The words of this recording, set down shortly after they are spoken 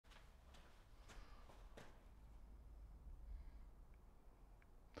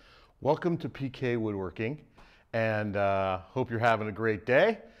Welcome to PK Woodworking, and hope you're having a great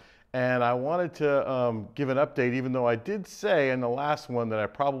day. And I wanted to give an update, even though I did say in the last one that I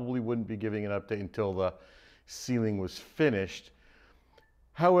probably wouldn't be giving an update until the ceiling was finished.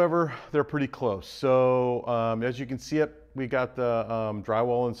 However, they're pretty close. So as you can see it, we got the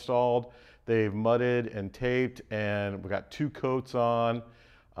drywall installed. They've mudded and taped, and we got 2 coats on.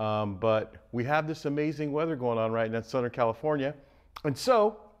 But we have this amazing weather going on right now in Southern California. And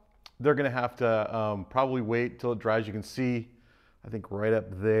so they're gonna have to probably wait till it dries. You can see, I think right up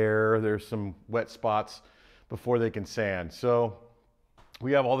there, there's some wet spots before they can sand. So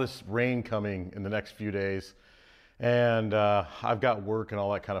we have all this rain coming in the next few days, and I've got work and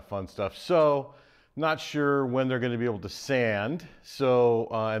all that kind of fun stuff. So not sure when they're gonna be able to sand. So,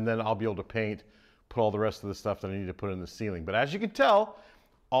 and then I'll be able to paint, put all the rest of the stuff that I need to put in the ceiling. But as you can tell,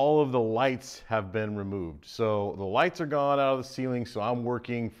 all of the lights have been removed. So the lights are gone out of the ceiling, so I'm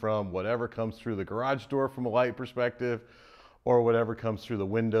working from whatever comes through the garage door from a light perspective, or whatever comes through the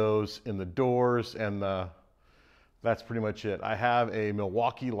windows in the doors, and that's pretty much it. I have a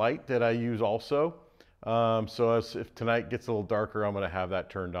Milwaukee light that I use also. So if tonight gets a little darker, I'm gonna have that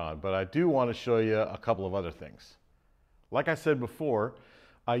turned on. But I do wanna show you a couple of other things. Like I said before,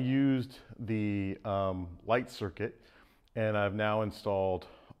 I used the light circuit, and I've now installed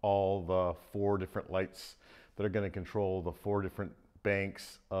all the 4 different lights that are going to control the 4 different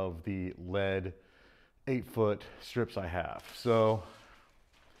banks of the LED 8-foot strips I have. So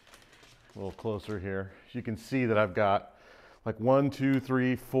a little closer here, you can see that I've got like 1, 2,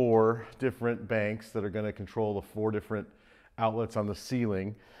 3, 4 different banks that are going to control the 4 different outlets on the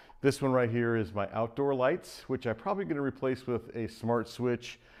ceiling. This one right here is my outdoor lights, which I'm probably going to replace with a smart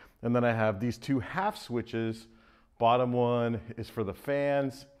switch. And then I have these 2 half switches. Bottom one is for the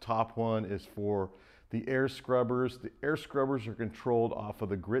fans, top one is for the air scrubbers. The air scrubbers are controlled off of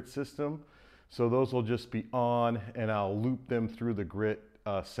the grit system. So those will just be on, and I'll loop them through the grit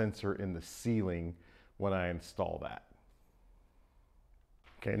sensor in the ceiling when I install that.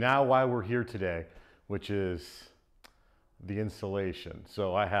 Okay, now why we're here today, which is the insulation.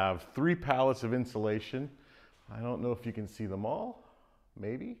 So I have 3 pallets of insulation. I don't know if you can see them all,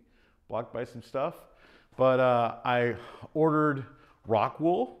 maybe, blocked by some stuff. But I ordered rock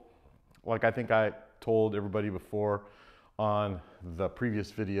wool, like I think I told everybody before on the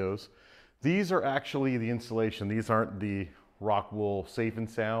previous videos. These are actually the insulation. These aren't the rock wool safe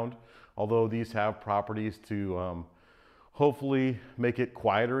and sound, although these have properties to hopefully make it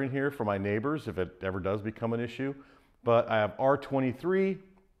quieter in here for my neighbors if it ever does become an issue. But I have R23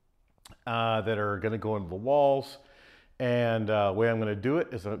 that are gonna go into the walls. And the way I'm going to do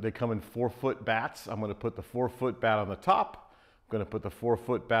it is they come in 4-foot bats. I'm going to put the 4-foot bat on the top. I'm going to put the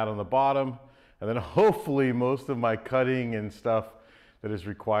 4-foot bat on the bottom. And then hopefully most of my cutting and stuff that is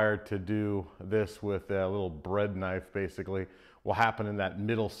required to do this with a little bread knife basically will happen in that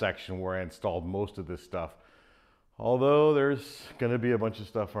middle section where I installed most of this stuff. Although there's going to be a bunch of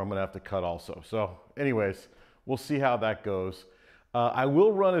stuff where I'm going to have to cut also. So anyways, we'll see how that goes. I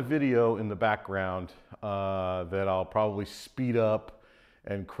will run a video in the background that I'll probably speed up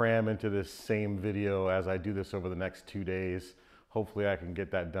and cram into this same video as I do this over the next 2 days. Hopefully I can get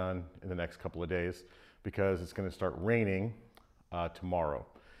that done in the next couple of days because it's going to start raining tomorrow.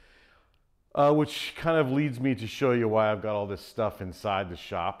 Which kind of leads me to show you why I've got all this stuff inside the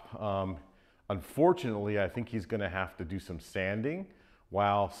shop. Unfortunately, I think he's going to have to do some sanding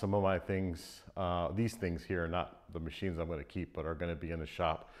while some of my things, these things here, not the machines I'm going to keep, but are going to be in the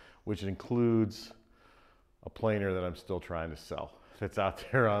shop, which includes a planer that I'm still trying to sell. It's out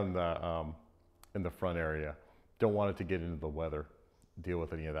there on the in the front area. Don't want it to get into the weather, deal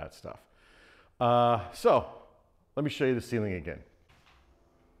with any of that stuff. So let me show you the ceiling again.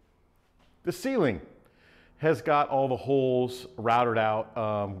 The ceiling has got all the holes routed out,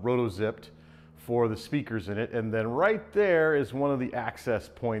 roto-zipped for the speakers in it, and then right there is one of the access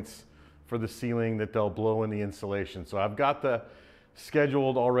points for the ceiling that they'll blow in the insulation. So I've got the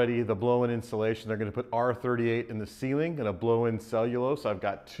scheduled already, the blow-in insulation. They're gonna put R38 in the ceiling, gonna blow in cellulose. I've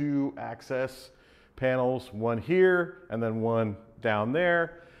got 2 access panels, one here and then one down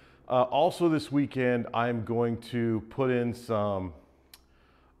there. Also this weekend, I'm going to put in some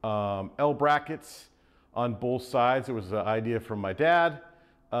L brackets on both sides. It was an idea from my dad.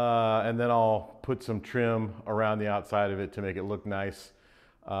 And then I'll put some trim around the outside of it to make it look nice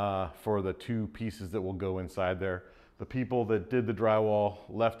for the 2 pieces that will go inside there. The people that did the drywall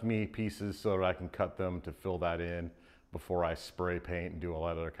left me pieces so that I can cut them to fill that in before I spray paint and do all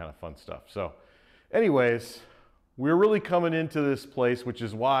that other kind of fun stuff. So anyways, we're really coming into this place, which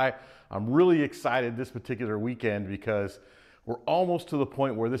is why I'm really excited this particular weekend, because we're almost to the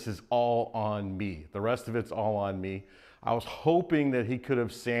point where this is all on me. The rest of it's all on me. I was hoping that he could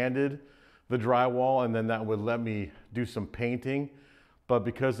have sanded the drywall and then that would let me do some painting. But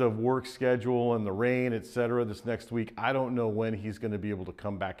because of work schedule and the rain, etc., this next week, I don't know when he's going to be able to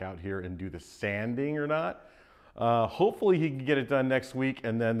come back out here and do the sanding or not. Hopefully he can get it done next week,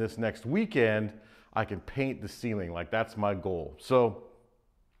 and then this next weekend, I can paint the ceiling. Like, that's my goal. So,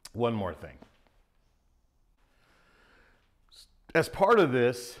 one more thing. As part of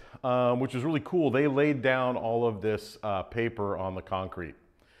this, which is really cool, they laid down all of this paper on the concrete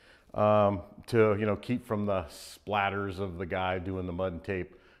to keep from the splatters of the guy doing the mud and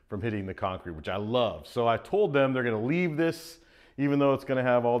tape from hitting the concrete, which I love. So I told them they're going to leave this, even though it's going to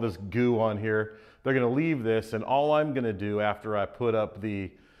have all this goo on here. They're going to leave this, and all I'm going to do after I put up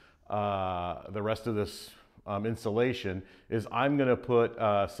the rest of this insulation is I'm going to put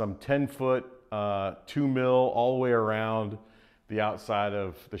some 10-foot 2 mil all the way around the outside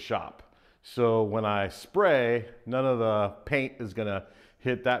of the shop. So when I spray, none of the paint is going to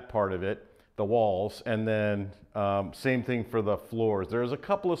hit that part of it, the walls, and then same thing for the floors. There's a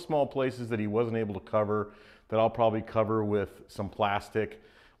couple of small places that he wasn't able to cover that I'll probably cover with some plastic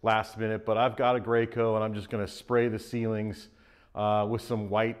last minute, but I've got a gray coat and I'm just going to spray the ceilings with some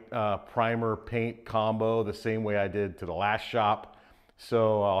white primer paint combo the same way I did to the last shop.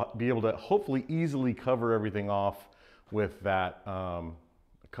 So I'll be able to hopefully easily cover everything off with that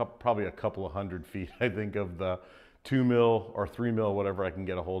probably a couple of 100 feet, I think, of the 2 mil or 3 mil, whatever I can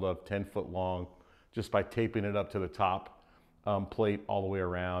get a hold of, 10-foot long, just by taping it up to the top plate all the way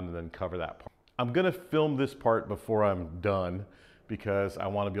around and then cover that part. I'm gonna film this part before I'm done because I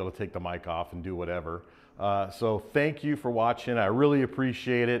wanna be able to take the mic off and do whatever. So thank you for watching. I really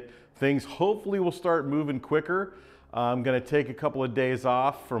appreciate it. Things hopefully will start moving quicker. I'm gonna take a couple of days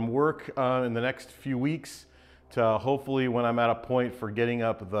off from work in the next few weeks to hopefully when I'm at a point for getting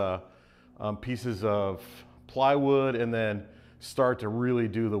up the pieces of plywood and then start to really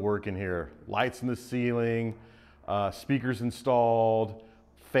do the work in here. Lights in the ceiling, speakers installed,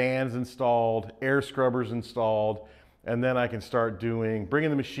 fans installed, air scrubbers installed, and then I can start bringing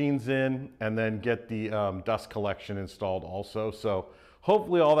the machines in and then get the dust collection installed also. So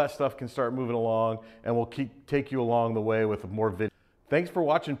hopefully all that stuff can start moving along, and we'll take you along the way with more videos. Thanks for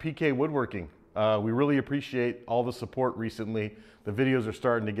watching PK Woodworking. We really appreciate all the support recently. The videos are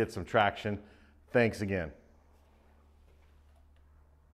starting to get some traction. Thanks again.